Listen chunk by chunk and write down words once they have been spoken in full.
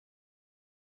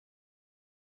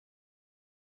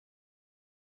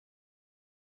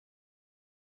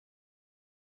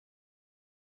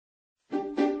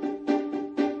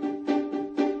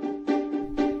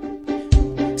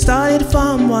started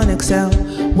from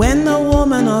 1XL. When the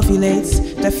woman ovulates,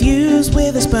 they're fused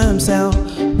with a sperm cell.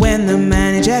 When the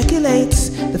man ejaculates,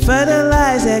 the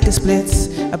fertilized egg splits.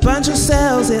 A bunch of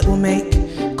cells it will make,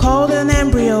 called an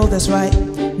embryo, that's right.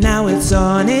 Now it's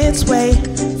on its way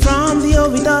from the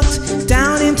oviduct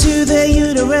down into the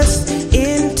uterus,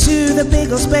 into the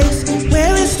big old space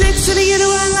where it sticks to the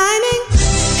uterine lining.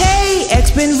 Hey,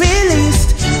 egg's been released,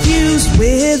 fused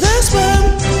with a sperm.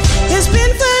 It's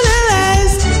been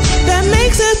fertilized, that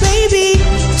makes a baby.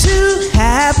 Two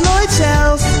haploid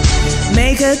cells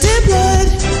make a diploid,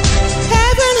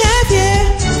 half and half, yeah,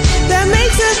 that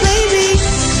makes a baby.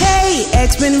 Hey,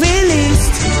 egg's been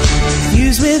released,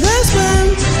 fused with a sperm.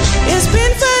 It's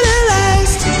been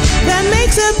fertilized, that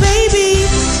makes a baby.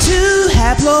 Two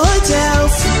haploid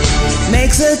cells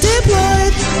makes a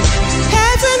diploid,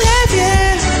 half and half,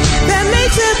 yeah, that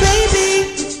makes a baby.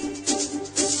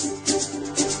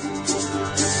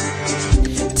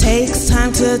 Takes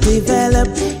time to develop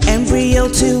embryo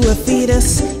to a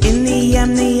fetus in the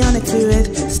amniotic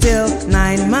fluid. Still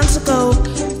 9 months ago,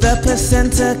 the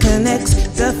placenta connects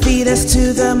the fetus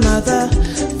to the mother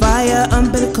via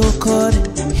umbilical cord.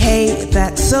 Hey,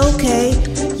 that's okay.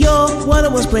 Your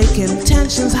water was breaking,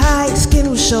 tensions high, skin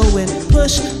was showing.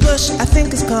 Push, push, I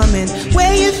think it's coming.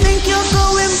 Where you think you're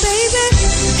going, baby?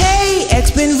 Hey,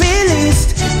 egg's been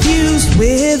released, fused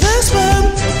with a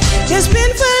sperm. It's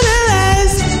been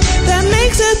fertilized, that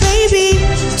makes a baby.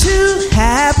 Two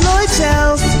haploid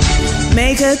cells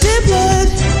make a diploid,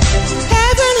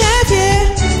 half and half, yeah,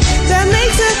 that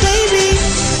makes a baby.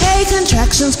 Hey,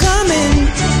 contractions coming,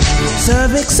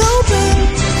 cervix open,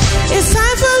 it's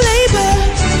time for labor,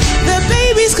 the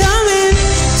baby's coming.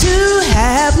 Two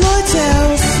haploid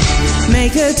cells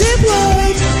make a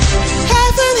diploid,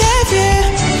 half and half, yeah,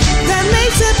 that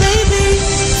makes a baby.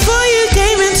 Before you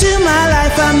came into my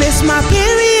life, I miss my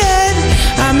period,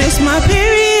 I miss my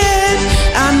period,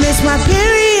 I miss my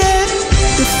period.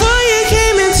 Before you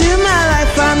came into my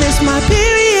life, I miss my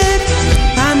period,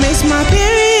 I miss my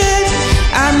period,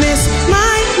 I miss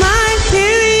my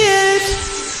period.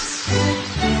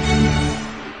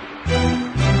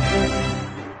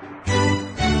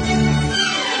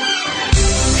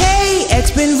 Hey,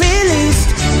 egg's been released,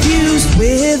 fused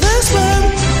with a sperm.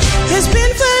 It's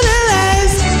been